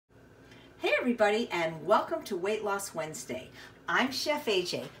Hey everybody, and welcome to Weight Loss Wednesday. I'm Chef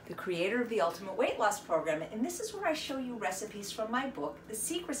AJ, the creator of the Ultimate Weight Loss Program, and this is where I show you recipes from my book, The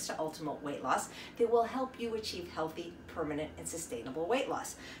Secrets to Ultimate Weight Loss, that will help you achieve healthy, permanent, and sustainable weight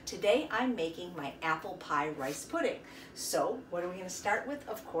loss. Today I'm making my apple pie rice pudding. So what are we going to start with?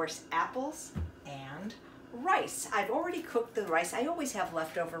 Of course, apples and rice. I've already cooked the rice. I always have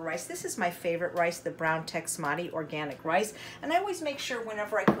leftover rice. This is my favorite rice, the brown Texmati organic rice. And I always make sure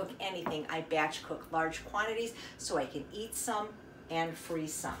whenever I cook anything, I batch cook large quantities so I can eat some and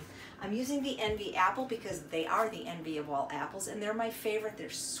freeze some. I'm using the Envy apple because they are the envy of all apples, and they're my favorite.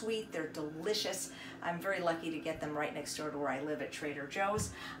 They're sweet, they're delicious. I'm very lucky to get them right next door to where I live at Trader Joe's.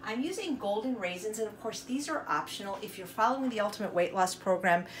 I'm using golden raisins, and of course these are optional. If you're following the Ultimate Weight Loss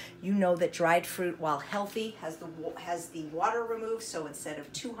Program, you know that dried fruit, while healthy, has the water removed, so instead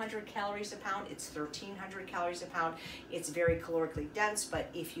of 200 calories a pound, it's 1,300 calories a pound. It's very calorically dense,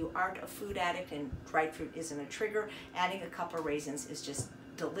 but if you aren't a food addict and dried fruit isn't a trigger, adding a cup of raisins is just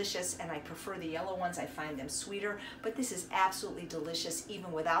delicious, and I prefer the yellow ones. I find them sweeter, but this is absolutely delicious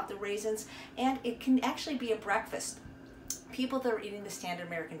even without the raisins, and it can actually be a breakfast. People that are eating the standard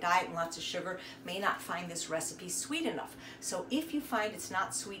American diet and lots of sugar may not find this recipe sweet enough. So if you find it's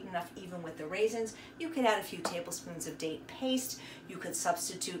not sweet enough even with the raisins, you could add a few tablespoons of date paste. You could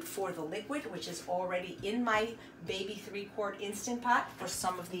substitute for the liquid, which is already in my baby 3-quart Instant Pot. For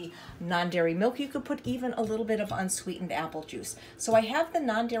some of the non-dairy milk, you could put even a little bit of unsweetened apple juice. So I have the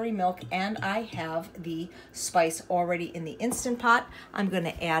non-dairy milk and I have the spice already in the Instant Pot. I'm going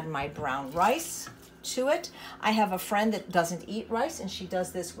to add my brown rice to it. I have a friend that doesn't eat rice, and she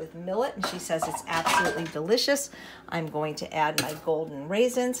does this with millet, and she says it's absolutely delicious. I'm going to add my golden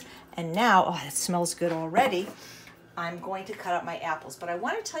raisins, and now, oh, it smells good already. I'm going to cut up my apples, but I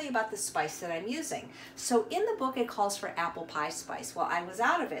want to tell you about the spice that I'm using. So in the book, it calls for apple pie spice. Well, I was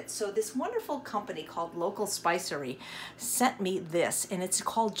out of it. So this wonderful company called Local Spicery sent me this, and it's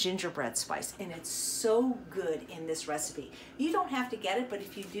called gingerbread spice, and it's so good in this recipe. You don't have to get it, but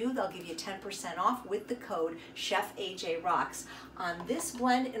if you do, they'll give you 10% off with the code CHEFAJROCKS on this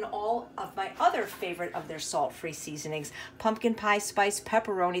blend and all of my other favorite of their salt-free seasonings: pumpkin pie spice,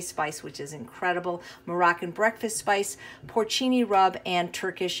 pepperoni spice, which is incredible, Moroccan breakfast spice, porcini rub, and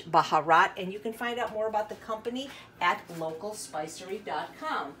Turkish baharat. And you can find out more about the company at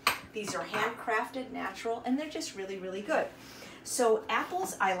localspicery.com. These are handcrafted, natural, and they're just really, really good. So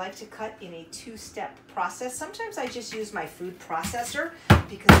apples, I like to cut in a 2-step process. Sometimes I just use my food processor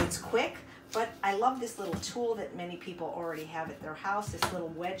because it's quick, but I love this little tool that many people already have at their house, this little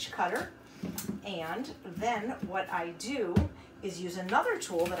wedge cutter. And then what I do is use another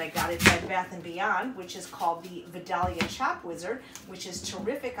tool that I got at Bed Bath & Beyond, which is called the Vidalia Chop Wizard, which is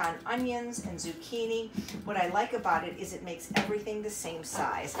terrific on onions and zucchini. What I like about it is it makes everything the same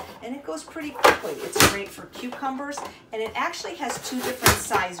size, and it goes pretty quickly. It's great for cucumbers, and it actually has 2 different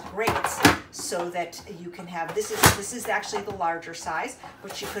size grates, so that you can have, this is actually the larger size,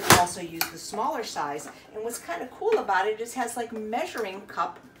 but you could also use the smaller size. And what's kind of cool about it is it has like measuring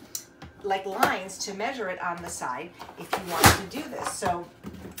cup, like lines to measure it on the side if you want to do this. So,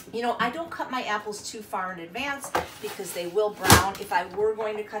 you know, I don't cut my apples too far in advance because they will brown. If I were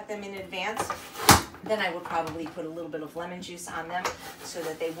going to cut them in advance, then I would probably put a little bit of lemon juice on them so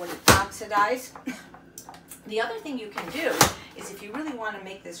that they wouldn't oxidize. The other thing you can do is, if you really want to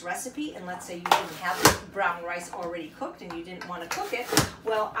make this recipe, and let's say you didn't have the brown rice already cooked and you didn't want to cook it,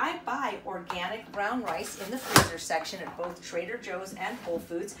 well, I buy organic brown rice in the freezer section at both Trader Joe's and Whole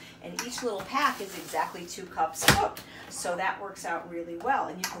Foods, and each little pack is exactly 2 cups cooked. So that works out really well.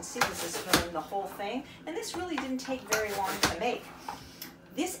 And you can see this is filling the whole thing, and this really didn't take very long to make.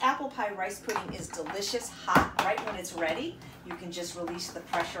 This apple pie rice pudding is delicious hot right when it's ready. You can just release the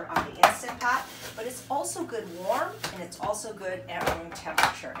pressure on the Instant Pot, but it's also good warm, and it's also good at room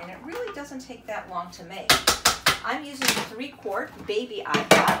temperature, and it really doesn't take that long to make. I'm using a 3-quart baby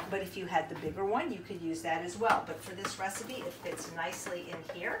pot, but if you had the bigger one, you could use that as well. But for this recipe, it fits nicely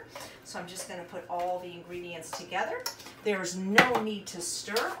in here. So I'm just going to put all the ingredients together. There's no need to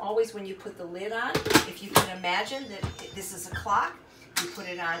stir. Always when you put the lid on, if you can imagine that this is a clock, you put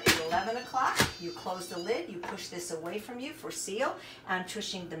it on at 11 o'clock, you close the lid, you push this away from you for seal. I'm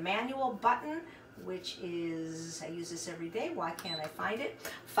pushing the manual button, which is, I use this every day, why can't I find it?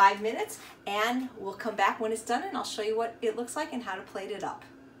 5 minutes, and we'll come back when it's done and I'll show you what it looks like and how to plate it up.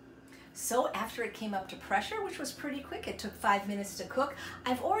 So after it came up to pressure, which was pretty quick, it took 5 minutes to cook.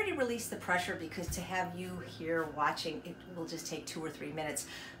 I've already released the pressure because to have you here watching, it will just take 2 or 3 minutes.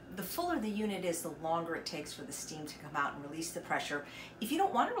 The fuller the unit is, the longer it takes for the steam to come out and release the pressure. If you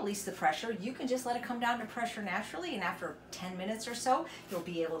don't want to release the pressure, you can just let it come down to pressure naturally, and after 10 minutes or so, you'll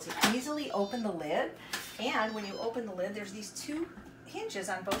be able to easily open the lid. And when you open the lid, there's these 2 hinges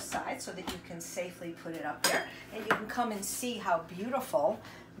on both sides so that you can safely put it up there. And you can come and see how beautiful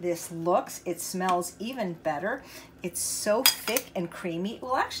this looks. It smells even better. It's so thick and creamy. It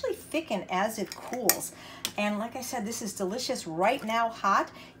will actually thicken as it cools. And like I said, this is delicious right now hot.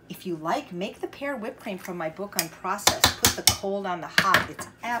 If you like, make the pear whipped cream from my book Unprocessed. Put the cold on the hot. It's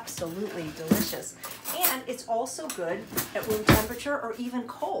absolutely delicious. And it's also good at room temperature or even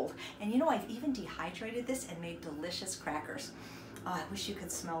cold. And you know, I've even dehydrated this and made delicious crackers. Oh, I wish you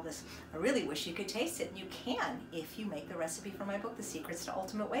could smell this. I really wish you could taste it. And you can if you make the recipe from my book, The Secrets to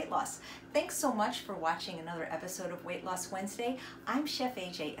Ultimate Weight Loss. Thanks so much for watching another episode of Weight Loss Wednesday. I'm Chef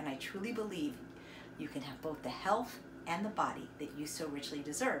AJ, and I truly believe you can have both the health and the body that you so richly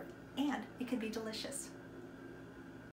deserve. And it can be delicious.